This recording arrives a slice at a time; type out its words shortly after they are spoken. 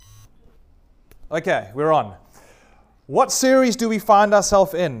Okay, we're on. What series do we find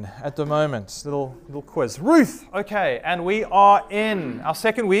ourselves in at the moment? Little quiz. Ruth. Okay, and we are in our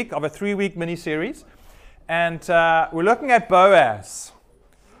second week of a 3-week mini-series. And we're looking at Boaz.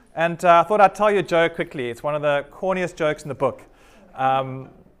 And I thought I'd tell you a joke quickly. It's one of the corniest jokes in the book.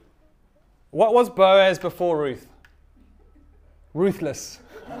 What was Boaz before Ruth? Ruthless.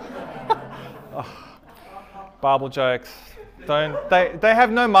 Oh, Bible jokes. They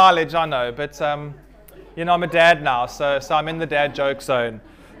have no mileage, I know, but you know, I'm a dad now, so I'm in the dad joke zone.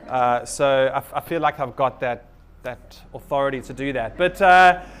 So I feel like I've got that authority to do that.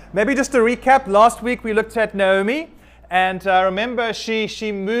 But maybe just to recap, last week we looked at Naomi, and remember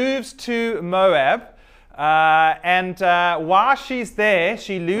she moves to Moab, and while she's there,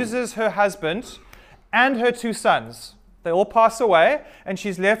 she loses her husband and her 2 sons. They all pass away, and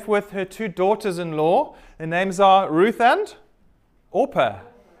she's left with her 2 daughters-in-law. Their names are Ruth and Orpah.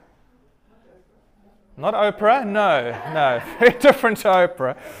 Not Oprah? No. Very different to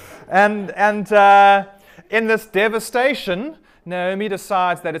Oprah. And in this devastation, Naomi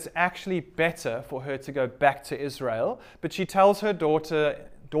decides that it's actually better for her to go back to Israel, but she tells her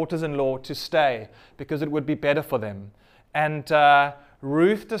daughters-in-law to stay because it would be better for them. And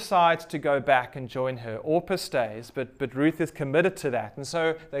Ruth decides to go back and join her. Orpah stays, but Ruth is committed to that. And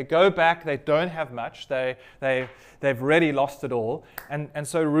so they go back. They don't have much. They've already lost it all. And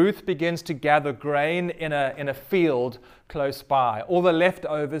so Ruth begins to gather grain in a field close by. All the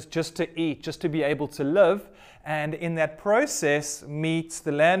leftovers just to eat, just to be able to live. And in that process meets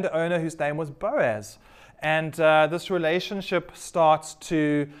the landowner whose name was Boaz. And this relationship starts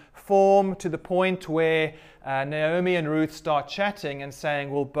to form to the point where Naomi and Ruth start chatting and saying,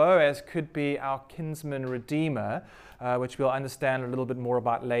 well, Boaz could be our kinsman redeemer, which we'll understand a little bit more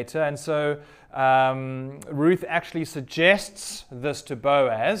about later. And so Ruth actually suggests this to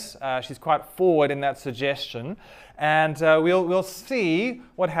Boaz. She's quite forward in that suggestion. And we'll see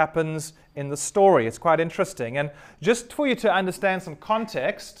what happens in the story. It's quite interesting. And just for you to understand some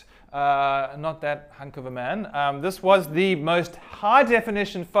context, not that hunk of a man, this was the most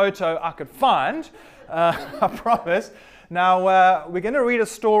high-definition photo I could find, I promise. Now, we're going to read a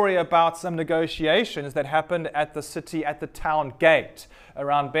story about some negotiations that happened at the town gate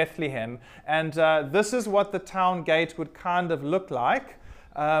around Bethlehem. And this is what the town gate would kind of look like,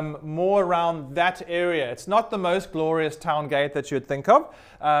 more around that area. It's not the most glorious town gate that you'd think of,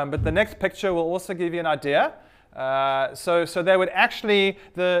 but the next picture will also give you an idea. So they would actually,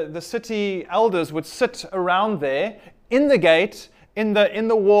 the city elders would sit around there in the gate, in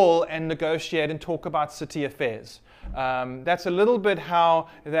the wall, and negotiate and talk about city affairs. That's a little bit how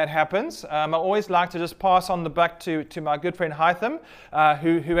that happens. I always like to just pass on the buck to my good friend Hytham,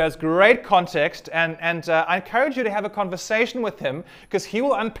 who has great context, and I encourage you to have a conversation with him because he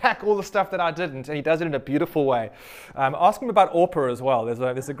will unpack all the stuff that I didn't, and he does it in a beautiful way. Ask him about Orpah as well.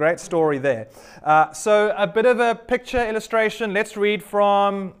 There's a great story there. So a bit of a picture illustration. Let's read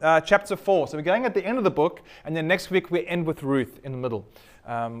from chapter 4. So we're going at the end of the book, and then next week we end with Ruth in the middle.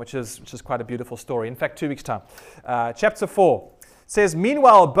 Which is quite a beautiful story. In fact, 2 weeks' time. Chapter 4 says,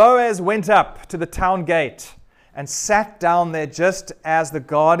 meanwhile, Boaz went up to the town gate and sat down there just as the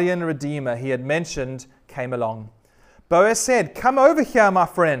guardian redeemer he had mentioned came along. Boaz said, come over here, my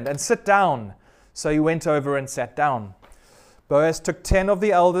friend, and sit down. So he went over and sat down. Boaz took 10 of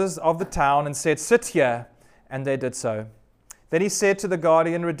the elders of the town and said, sit here, and they did so. Then he said to the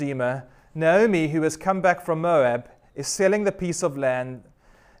guardian redeemer, Naomi, who has come back from Moab, is selling the piece of land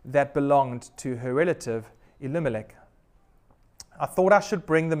that belonged to her relative Elimelech. I thought I should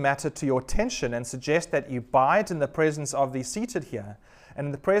bring the matter to your attention and suggest that you buy it in the presence of the seated here and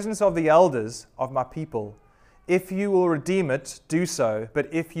in the presence of the elders of my people. If you will redeem it, do so,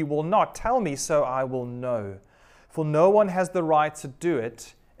 but if you will not, tell me so I will know. For no one has the right to do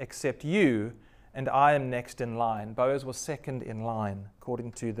it except you, and I am next in line. Boaz was second in line,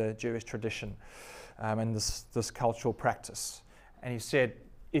 according to the Jewish tradition and this cultural practice. And he said,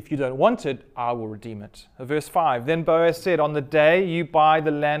 if you don't want it, I will redeem it. Verse 5, then Boaz said, on the day you buy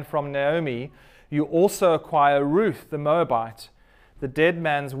the land from Naomi, you also acquire Ruth the Moabite, the dead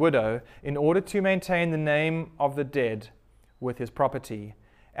man's widow, in order to maintain the name of the dead with his property.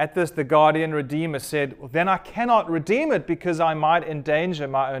 At this, the guardian redeemer said, well, then I cannot redeem it because I might endanger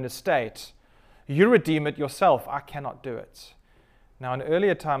my own estate. You redeem it yourself. I cannot do it. Now, in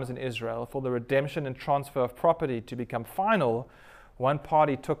earlier times in Israel, for the redemption and transfer of property to become final, one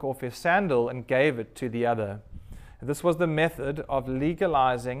party took off his sandal and gave it to the other. This was the method of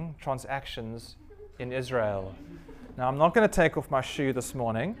legalizing transactions in Israel. Now, I'm not going to take off my shoe this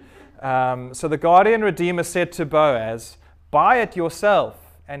morning. So the guardian redeemer said to Boaz, buy it yourself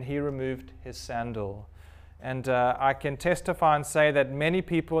and he removed his sandal. And I can testify and say that many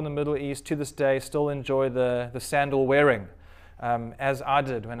people in the Middle East to this day still enjoy the sandal wearing, as I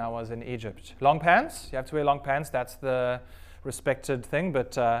did when I was in Egypt. Long pants, you have to wear long pants, that's the respected thing,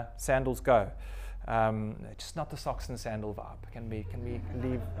 but sandals go. Just not the socks and sandal vibe. Can we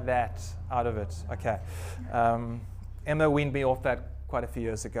leave that out of it? Okay. Emma weaned me off that quite a few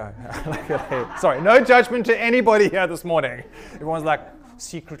years ago. Sorry, no judgment to anybody here this morning. Everyone's like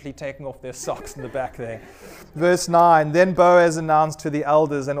secretly taking off their socks in the back there. Verse 9, then Boaz announced to the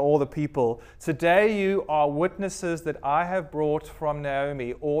elders and all the people, today you are witnesses that I have brought from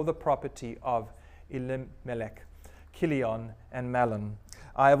Naomi all the property of Elimelech, Chilion, and Mahlon.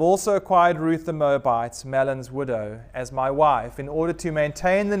 I have also acquired Ruth the Moabite, Mahlon's widow, as my wife, in order to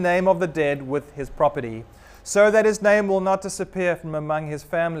maintain the name of the dead with his property, so that his name will not disappear from among his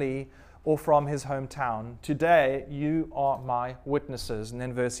family or from his hometown. Today you are my witnesses. And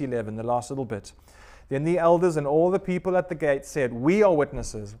then verse 11, the last little bit. Then the elders and all the people at the gate said, we are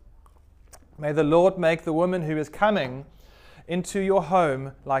witnesses. May the Lord make the woman who is coming into your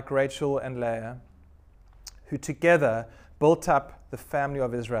home like Rachel and Leah, who together built up the family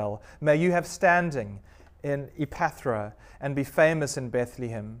of Israel. May you have standing in Epaphra and be famous in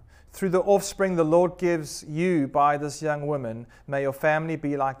Bethlehem. Through the offspring the Lord gives you by this young woman, may your family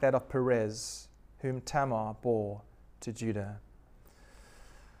be like that of Perez, whom Tamar bore to Judah.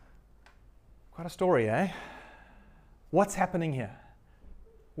 Quite a story, eh? What's happening here?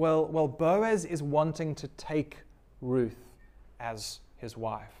 Well, Boaz is wanting to take Ruth as his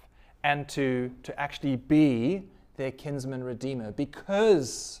wife and to actually be their kinsman redeemer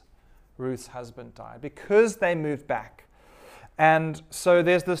because Ruth's husband died, because they moved back. And so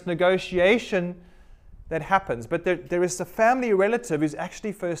there's this negotiation that happens. But there is a family relative who's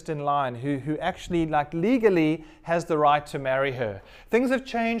actually first in line, who actually, like, legally has the right to marry her. Things have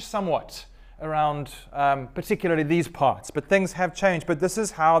changed somewhat around particularly these parts, but things have changed. But this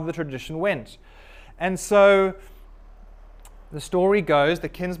is how the tradition went. And so the story goes, the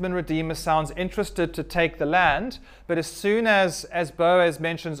kinsman redeemer sounds interested to take the land, but as soon as Boaz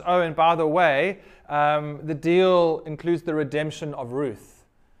mentions, oh, and by the way, the deal includes the redemption of Ruth.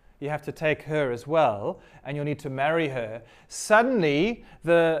 You have to take her as well, and you'll need to marry her. Suddenly,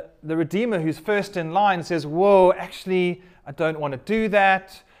 the redeemer who's first in line says, whoa, actually, I don't want to do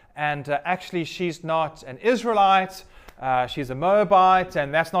that, and actually, she's not an Israelite. She's a Moabite,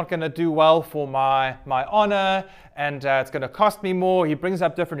 and that's not going to do well for my honor, and it's going to cost me more. He brings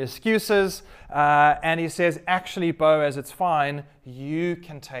up different excuses, and he says, actually, Boaz, it's fine. You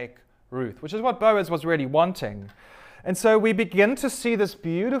can take Ruth, which is what Boaz was really wanting. And so we begin to see this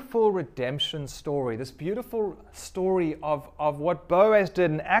beautiful redemption story, this beautiful story of what Boaz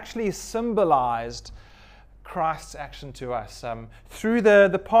did and actually symbolized Christ's action to us. Through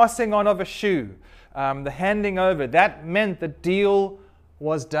the passing on of a shoe, the handing over, that meant the deal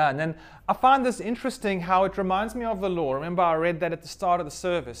was done. And I find this interesting how it reminds me of the law. Remember, I read that at the start of the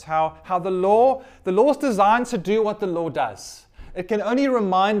service, how the law's designed to do what the law does. It can only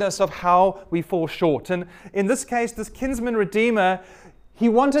remind us of how we fall short. And in this case, this kinsman redeemer, he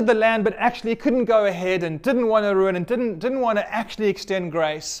wanted the land, but actually couldn't go ahead and didn't want to ruin and didn't want to actually extend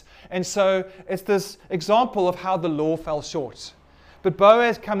grace. And so it's this example of how the law fell short. But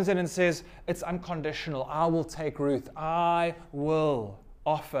Boaz comes in and says, it's unconditional. I will take Ruth. I will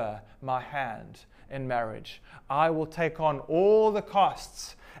offer my hand in marriage. I will take on all the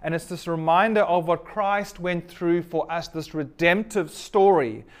costs. And it's this reminder of what Christ went through for us, this redemptive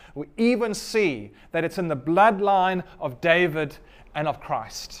story. We even see that it's in the bloodline of David and of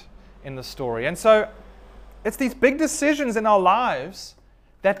Christ in the story. And so it's these big decisions in our lives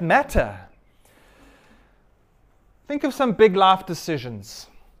that matter. Think of some big life decisions.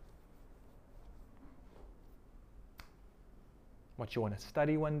 What you want to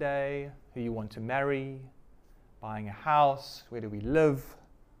study one day, who you want to marry, buying a house, where do we live?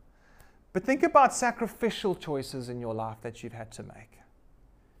 But think about sacrificial choices in your life that you've had to make.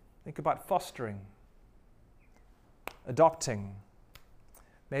 Think about fostering, adopting.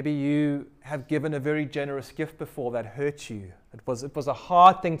 Maybe you have given a very generous gift before that hurt you. It was a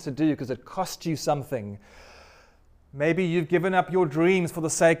hard thing to do because it cost you something. Maybe you've given up your dreams for the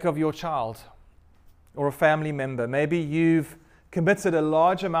sake of your child or a family member. Maybe you've committed a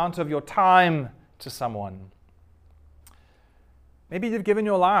large amount of your time to someone. Maybe you've given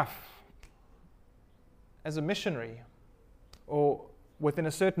your life as a missionary or within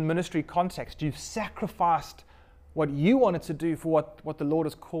a certain ministry context. You've sacrificed what you wanted to do for what the Lord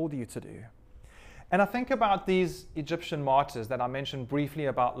has called you to do. And I think about these Egyptian martyrs that I mentioned briefly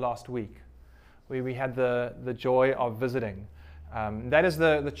about last week, where we had the joy of visiting. That is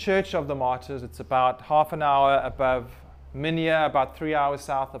the Church of the Martyrs. It's about half an hour above Minya, about 3 hours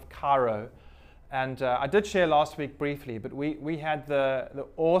south of Cairo. And I did share last week briefly, but we had the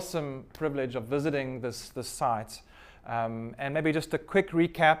awesome privilege of visiting this site. And maybe just a quick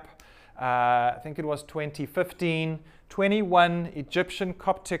recap. I think it was 2015, 21 Egyptian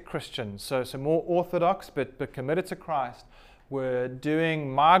Coptic Christians, so more orthodox but committed to Christ, were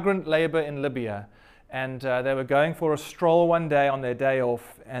doing migrant labor in Libya. And they were going for a stroll one day on their day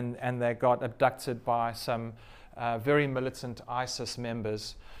off, and they got abducted by some very militant ISIS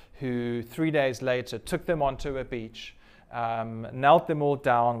members who 3 days later took them onto a beach, knelt them all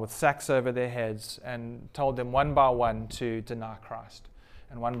down with sacks over their heads, and told them one by one to deny Christ.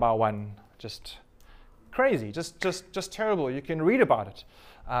 And one by one, just crazy, just terrible. You can read about it.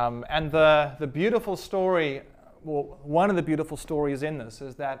 And the beautiful story, well, one of the beautiful stories in this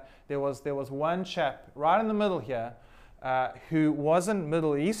is that there was one chap right in the middle here who wasn't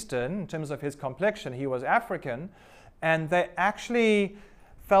Middle Eastern in terms of his complexion. He was African, and they actually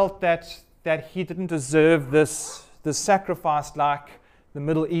felt that he didn't deserve this sacrifice like the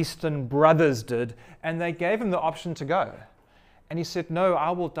Middle Eastern brothers did, and they gave him the option to go. And he said, "No, I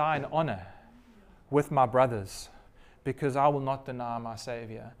will die in honor with my brothers, because I will not deny my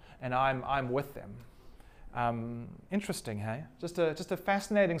Savior, and I'm with them." Interesting, hey? Just a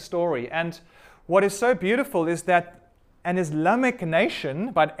fascinating story. And what is so beautiful is that an Islamic nation,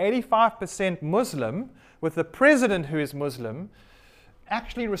 about 85% Muslim, with a president who is Muslim,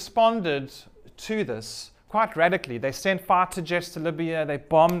 actually responded to this quite radically. They sent fighter jets to Libya. They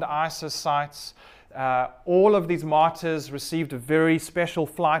bombed ISIS sites. All of these martyrs received a very special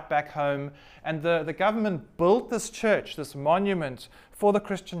flight back home. And the government built this church, this monument for the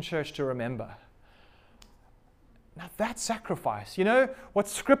Christian church to remember. Now that sacrifice, you know what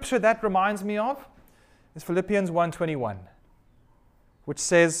scripture that reminds me of? Is Philippians 1:21, which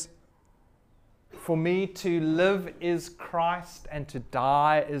says, "For me to live is Christ and to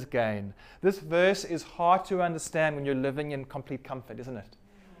die is gain." This verse is hard to understand when you're living in complete comfort, isn't it?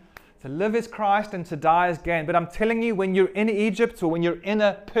 To live is Christ and to die is gain. But I'm telling you, when you're in Egypt or when you're in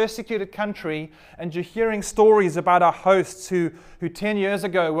a persecuted country and you're hearing stories about our hosts who 10 years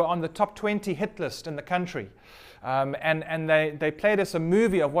ago were on the top 20 hit list in the country, and they played us a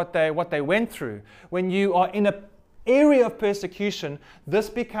movie of what they went through. When you are in an area of persecution, this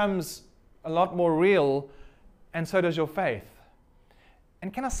becomes a lot more real, and so does your faith.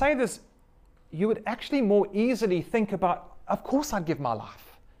 And can I say this? You would actually more easily think about, of course I'd give my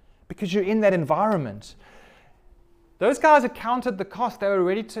life, because you're in that environment. Those guys had counted the cost. They were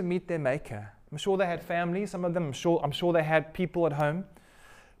ready to meet their maker. I'm sure they had families. Some of them, I'm sure they had people at home.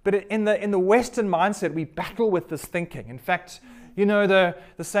 But in the Western mindset, we battle with this thinking. In fact, you know,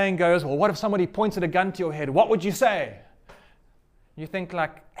 the saying goes, well, what if somebody pointed a gun to your head? What would you say? You think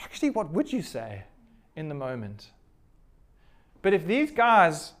like, actually, what would you say in the moment? But if these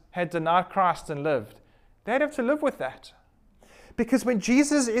guys had denied Christ and lived, they'd have to live with that. Because when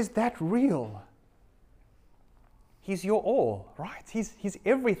Jesus is that real, he's your all, right? He's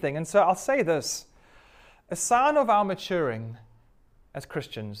everything. And so I'll say this, a sign of our maturing as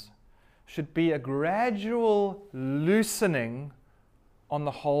Christians should be a gradual loosening on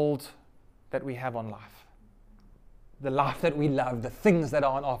the hold that we have on life. The life that we love, the things that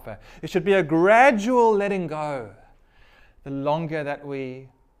are on offer. It should be a gradual letting go the longer that we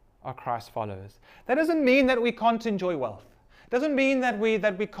are Christ followers. That doesn't mean that we can't enjoy wealth. It doesn't mean that we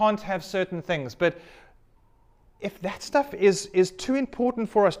can't have certain things. But if that stuff is too important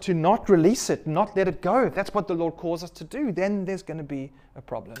for us to not release it, not let it go, if that's what the Lord calls us to do, then there's going to be a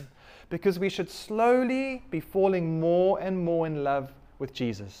problem. Because we should slowly be falling more and more in love with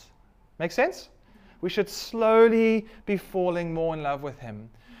Jesus. Make sense? We should slowly be falling more in love with Him.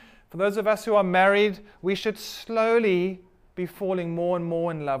 For those of us who are married, we should slowly be falling more and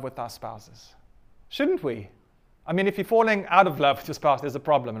more in love with our spouses. Shouldn't we? I mean, if you're falling out of love with your spouse, there's a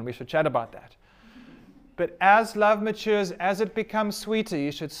problem, and we should chat about that. But as love matures, as it becomes sweeter,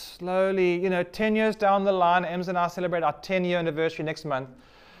 you should slowly, 10 years down the line, Ems and I celebrate our 10-year anniversary next month.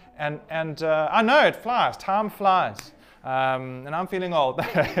 And I know it flies, time flies. And I'm feeling old.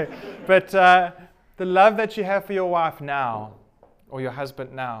 But the love that you have for your wife now, or your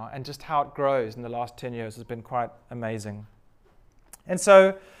husband now, and just how it grows in the last 10 years has been quite amazing. And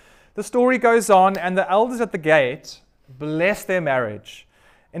so the story goes on, and the elders at the gate bless their marriage.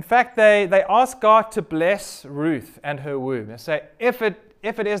 In fact, they ask God to bless Ruth and her womb. They say, if it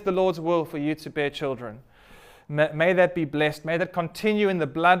is the Lord's will for you to bear children, may that be blessed. May that continue in the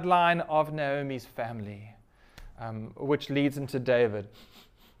bloodline of Naomi's family, which leads into David.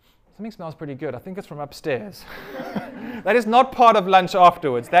 Something smells pretty good. I think it's from upstairs. That is not part of lunch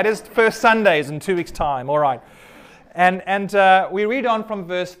afterwards. That is first Sundays in 2 weeks' time. All right. And we read on from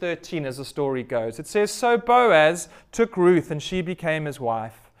verse 13 as the story goes. It says, "So Boaz took Ruth, and she became his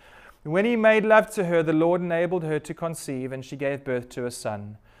wife. When he made love to her, the Lord enabled her to conceive, and she gave birth to a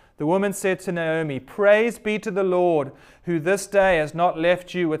son. The woman said to Naomi, 'Praise be to the Lord, who this day has not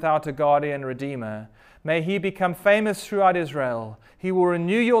left you without a guardian redeemer. May he become famous throughout Israel. He will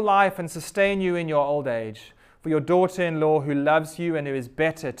renew your life and sustain you in your old age. For your daughter-in-law, who loves you and who is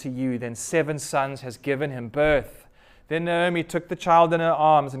better to you than 7 sons, has given him birth.' Then Naomi took the child in her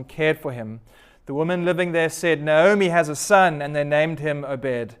arms and cared for him. The woman living there said, 'Naomi has a son,' and they named him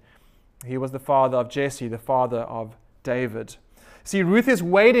Obed. He was the father of Jesse, the father of David." See, Ruth is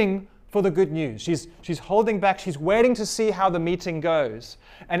waiting for the good news. She's holding back. She's waiting to see how the meeting goes.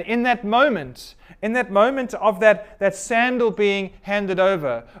 And in that moment of that sandal being handed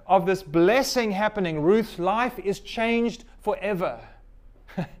over, of this blessing happening, Ruth's life is changed forever.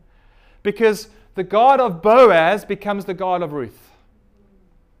 Because the God of Boaz becomes the God of Ruth.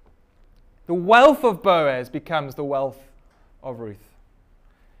 The wealth of Boaz becomes the wealth of Ruth.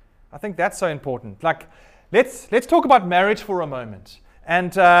 I think that's so important. Like, let's talk about marriage for a moment.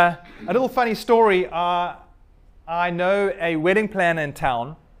 And a little funny story. I know a wedding planner in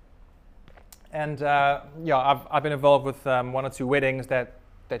town, and I've been involved with 1 or 2 weddings that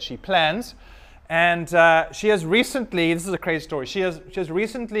she plans. And she has recently, this is a crazy story, she has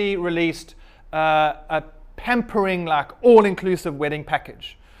recently released a pampering, like, all-inclusive wedding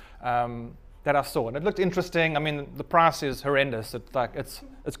package that I saw, and it looked interesting. I mean, the price is horrendous.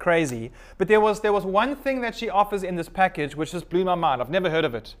 It's crazy. But there was one thing that she offers in this package which just blew my mind. I've never heard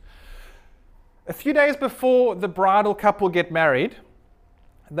of it. A few days before the bridal couple get married,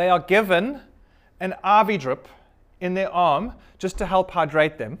 they are given an IV drip in their arm just to help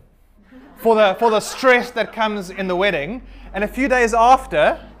hydrate them for the stress that comes in the wedding. And a few days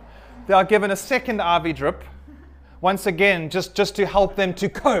after, they are given a second IV drip, once again, just to help them to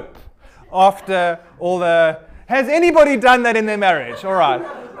cope after all the... Has anybody done that in their marriage? All right.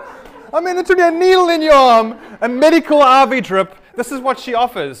 I mean, it's really a needle in your arm, a medical IV drip. This is what she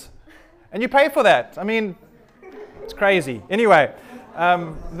offers. And you pay for that. I mean, it's crazy. Anyway,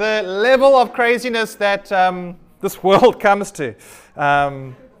 the level of craziness that this world comes to.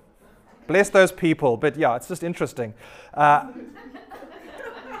 Bless those people. But yeah, it's just interesting.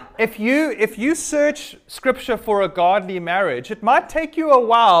 If you search Scripture for a godly marriage, it might take you a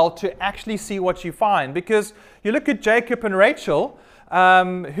while to actually see what you find, because you look at Jacob and Rachel,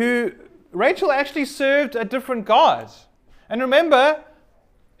 who Rachel actually served a different God. And remember,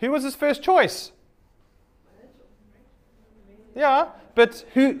 who was his first choice? Yeah, but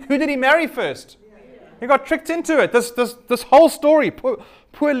who did he marry first? He got tricked into it. This whole story.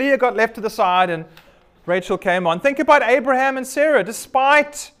 Poor Leah got left to the side and Rachel came on. Think about Abraham and Sarah.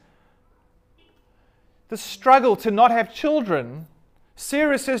 Despite the struggle to not have children,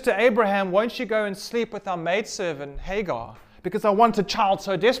 Sarah says to Abraham, "Won't you go and sleep with our maidservant Hagar? Because I want a child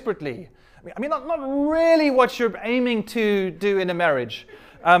so desperately." I mean, not really what you're aiming to do in a marriage.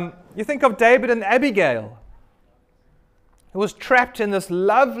 You think of David and Abigail, who was trapped in this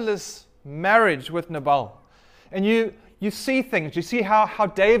loveless marriage with Nabal. And you see things. You see how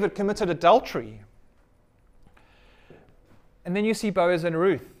David committed adultery. And then you see Boaz and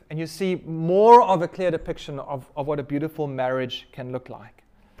Ruth. And you see more of a clear depiction of what a beautiful marriage can look like.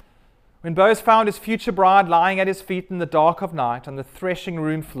 When Boaz found his future bride lying at his feet in the dark of night on the threshing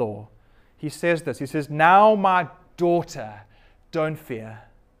room floor, he says this. He says, "Now, my daughter, don't fear.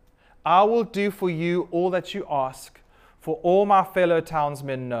 I will do for you all that you ask, for all my fellow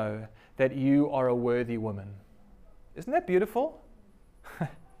townsmen know that you are a worthy woman." Isn't that beautiful?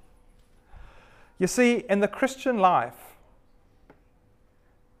 You see, in the Christian life,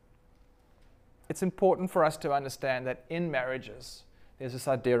 it's important for us to understand that in marriages, there's this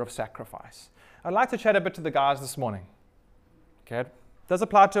idea of sacrifice. I'd like to chat a bit to the guys this morning. Okay, it does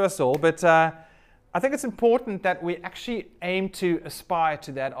apply to us all, but I think it's important that we actually aim to aspire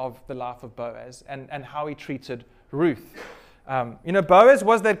to that of the life of Boaz and how he treated Ruth. Boaz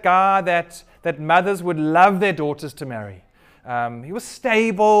was that guy that mothers would love their daughters to marry. He was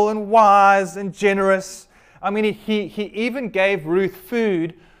stable and wise and generous. I mean, he even gave Ruth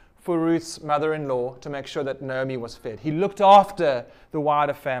food for Ruth's mother-in-law to make sure that Naomi was fed. He looked after the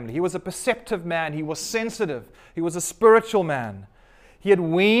wider family. He was a perceptive man. He was sensitive. He was a spiritual man. He had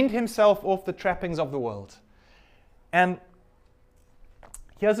weaned himself off the trappings of the world. And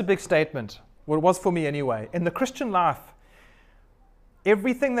here's a big statement. Well, it was for me anyway. In the Christian life,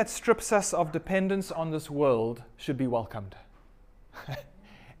 everything that strips us of dependence on this world should be welcomed.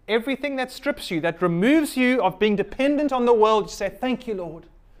 everything that strips you, that removes you of being dependent on the world, you say, thank you, Lord.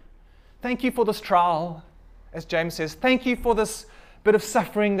 Thank you for this trial, as James says. Thank you for this bit of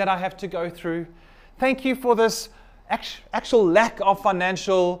suffering that I have to go through. Thank you for this actual lack of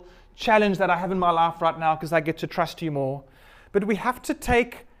financial challenge that I have in my life right now because I get to trust you more. But we have to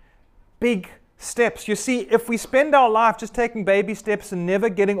take big steps. You see, if we spend our life just taking baby steps and never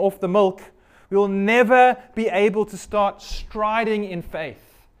getting off the milk, we will never be able to start striding in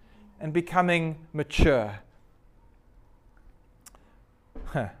faith and becoming mature.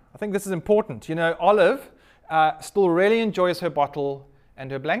 I think this is important. You know, Olive still really enjoys her bottle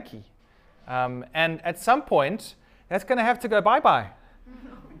and her blankie. And at some point, that's going to have to go bye-bye.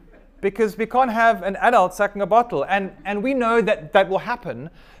 Because we can't have an adult sucking a bottle. And we know that that will happen.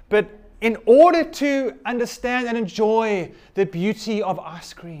 But in order to understand and enjoy the beauty of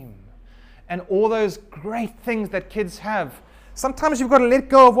ice cream and all those great things that kids have, sometimes you've got to let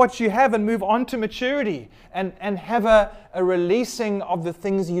go of what you have and move on to maturity and have a releasing of the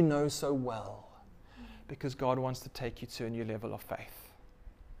things you know so well. Because God wants to take you to a new level of faith.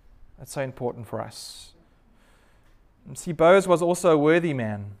 That's so important for us. And see, Boaz was also a worthy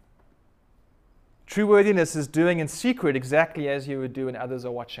man. True worthiness is doing in secret exactly as you would do when others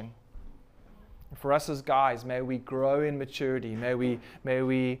are watching. For us as guys, may we grow in maturity. May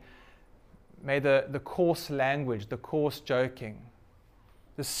the coarse language, the coarse joking,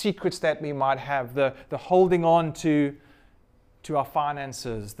 the secrets that we might have, the holding on to our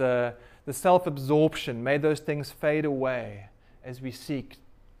finances, the self-absorption, may those things fade away as we seek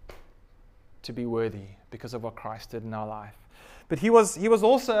to be worthy because of what Christ did in our life. But he was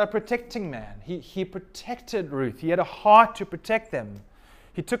also a protecting man. He protected Ruth. He had a heart to protect them.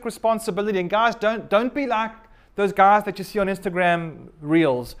 He took responsibility. And guys, don't be like those guys that you see on Instagram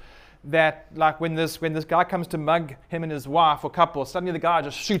reels that, like, when this guy comes to mug him and his wife or couple, suddenly the guy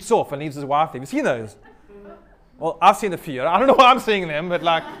just shoots off and leaves his wife there. Have you seen those? Well, I've seen a few. I don't know why I'm seeing them, but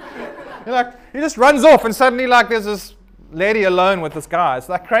he just runs off and suddenly there's this lady alone with this guy. It's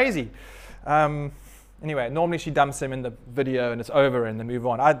like crazy. Anyway, normally she dumps him in the video and it's over and they move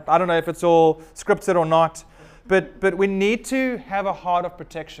on. I don't know if it's all scripted or not, but we need to have a heart of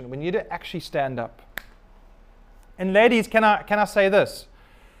protection. We need to actually stand up. And ladies, can I say this?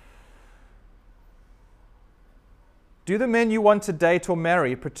 Do the men you want to date or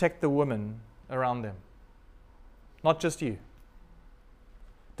marry protect the women around them? Not just you.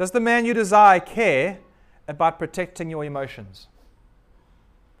 Does the man you desire care about protecting your emotions?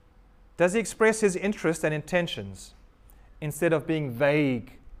 Does he express his interest and intentions instead of being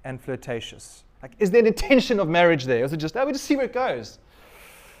vague and flirtatious? Like, is there an intention of marriage there? Or is it just, we just see where it goes?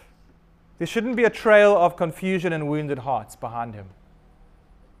 There shouldn't be a trail of confusion and wounded hearts behind him.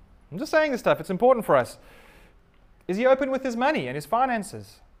 I'm just saying this stuff. It's important for us. Is he open with his money and his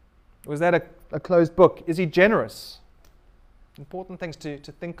finances? Or is that a closed book? Is he generous? Important things to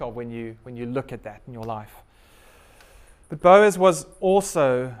think of when you look at that in your life. But Boaz was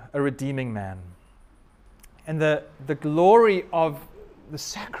also a redeeming man. And the glory of the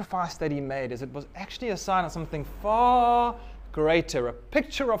sacrifice that he made is it was actually a sign of something far greater, a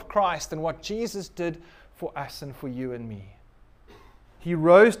picture of Christ and what Jesus did for us and for you and me. He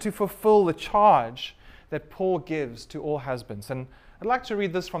rose to fulfill the charge that Paul gives to all husbands. And I'd like to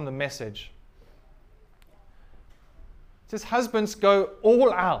read this from the Message. It says, husbands, go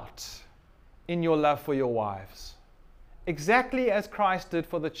all out in your love for your wives, exactly as Christ did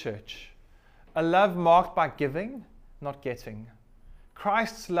for the church, a love marked by giving, not getting.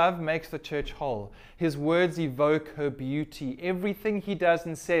 Christ's love makes the church whole. His words evoke her beauty. Everything he does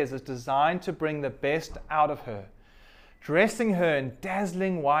and says is designed to bring the best out of her, dressing her in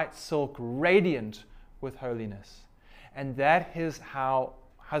dazzling white silk, radiant with holiness. And that is how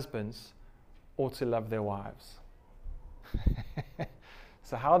husbands ought to love their wives.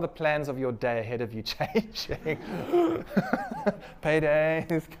 So how are the plans of your day ahead of you changing? Payday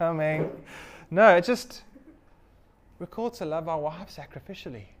is coming. No, we're called to love our wives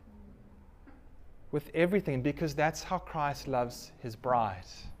sacrificially with everything, because that's how Christ loves his bride.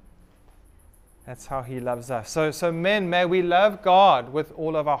 That's how he loves us. So men, may we love God with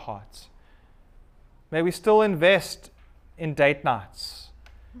all of our hearts. May we still invest in date nights,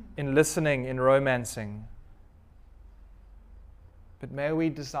 in listening, in romancing. But may we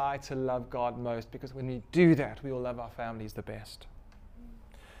desire to love God most, because when we do that, we will love our families the best.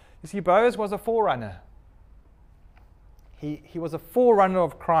 You see, Boaz was a forerunner. He was a forerunner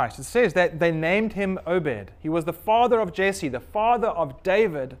of Christ. It says that they named him Obed. He was the father of Jesse, the father of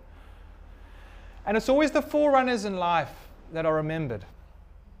David. And it's always the forerunners in life that are remembered.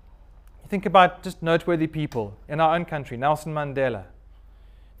 You think about just noteworthy people in our own country, Nelson Mandela.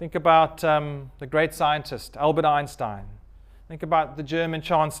 Think about the great scientist, Albert Einstein. Think about the German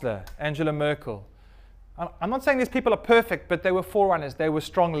Chancellor, Angela Merkel. I'm not saying these people are perfect, but they were forerunners. They were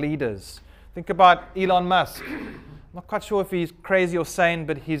strong leaders. Think about Elon Musk. I'm not quite sure if he's crazy or sane,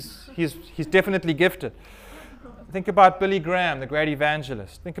 but he's definitely gifted. Think about Billy Graham, the great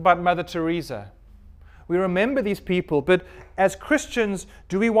evangelist. Think about Mother Teresa. We remember these people, but as Christians,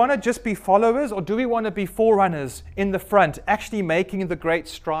 do we want to just be followers, or do we want to be forerunners in the front, actually making the great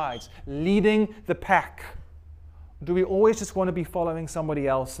strides, leading the pack? Do we always just want to be following somebody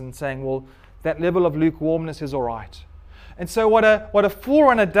else and saying, well, that level of lukewarmness is all right? And so what a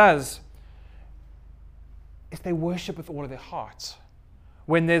forerunner does is they worship with all of their hearts.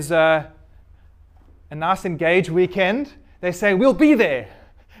 When there's a nice engaged weekend, they say, we'll be there.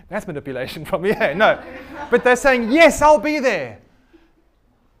 That's manipulation from me. No. But they're saying, yes, I'll be there.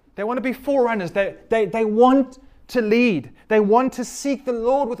 They want to be forerunners. They want to lead. They want to seek the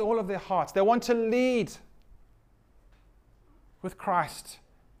Lord with all of their hearts. They want to lead with Christ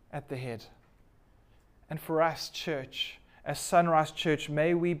at the head. And for us, church, as Sunrise Church,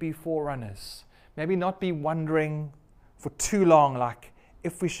 may we be forerunners. Maybe not be wondering for too long, like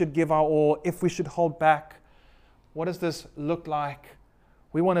if we should give our all, if we should hold back. What does this look like?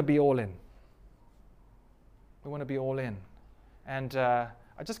 We want to be all in. We want to be all in. And I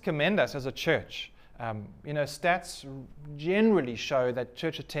just commend us as a church. Stats generally show that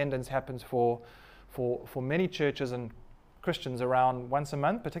church attendance happens for many churches and Christians around once a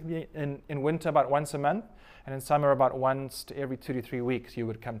month, particularly in winter about once a month, and in summer about once to every 2 to 3 weeks you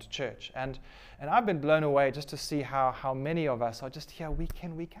would come to church. And I've been blown away just to see how many of us are just here week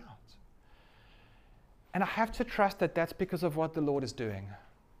in, week out. And I have to trust that that's because of what the Lord is doing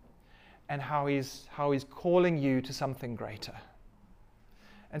and how He's calling you to something greater.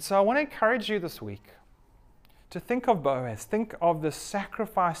 And so I want to encourage you this week to think of Boaz, think of the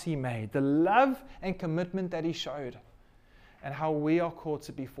sacrifice he made, the love and commitment that he showed, and how we are called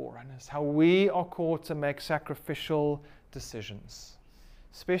to be forerunners, how we are called to make sacrificial decisions,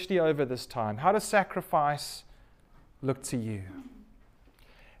 especially over this time. How does sacrifice look to you?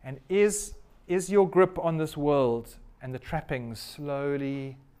 And is your grip on this world and the trappings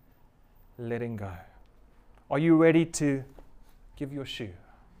slowly letting go? Are you ready to give your shoe?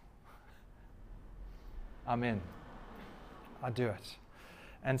 Amen. I do it.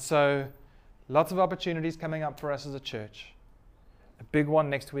 And so, lots of opportunities coming up for us as a church. A big one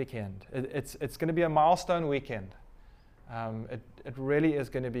next weekend. It's going to be a milestone weekend. It really is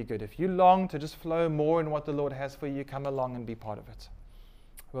going to be good. If you long to just flow more in what the Lord has for you, come along and be part of it.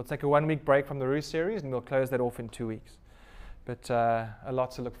 We'll take a 1-week break from the Ruth series and we'll close that off in 2 weeks. But a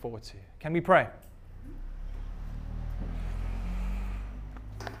lot to look forward to. Can we pray?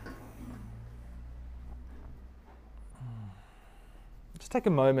 Just take a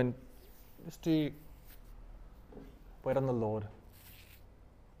moment just to wait on the Lord.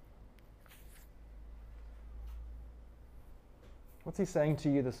 What's He saying to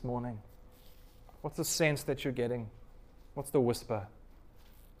you this morning? What's the sense that you're getting? What's the whisper?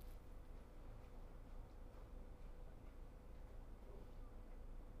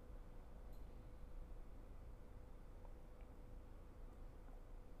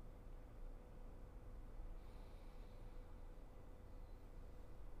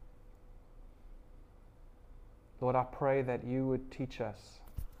 Lord, I pray that you would teach us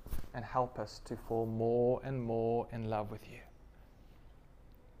and help us to fall more and more in love with you.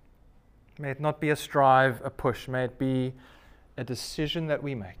 May it not be a strive, a push. May it be a decision that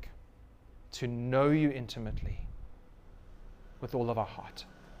we make to know you intimately with all of our heart.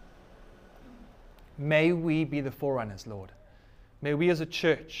 May we be the forerunners, Lord. May we as a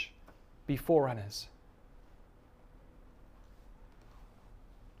church be forerunners.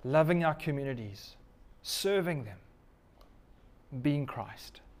 Loving our communities, serving them, being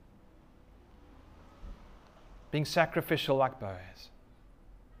Christ, being sacrificial like Boaz.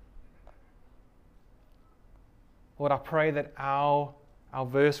 Lord, I pray that our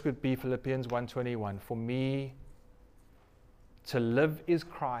verse would be Philippians 1:21. For me, to live is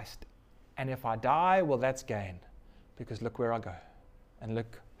Christ, and if I die, well, that's gain, because look where I go, and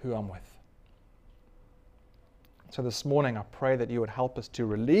look who I'm with. So this morning, I pray that you would help us to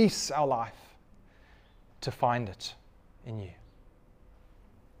release our life to find it in you.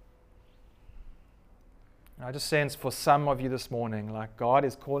 And I just sense for some of you this morning, like God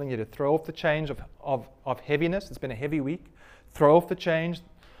is calling you to throw off the chains of heaviness. It's been a heavy week. Throw off the chains,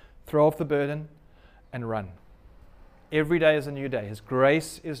 throw off the burden, and run. Every day is a new day. His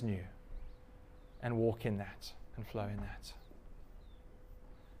grace is new. And walk in that and flow in that.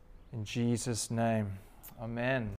 In Jesus' name, amen.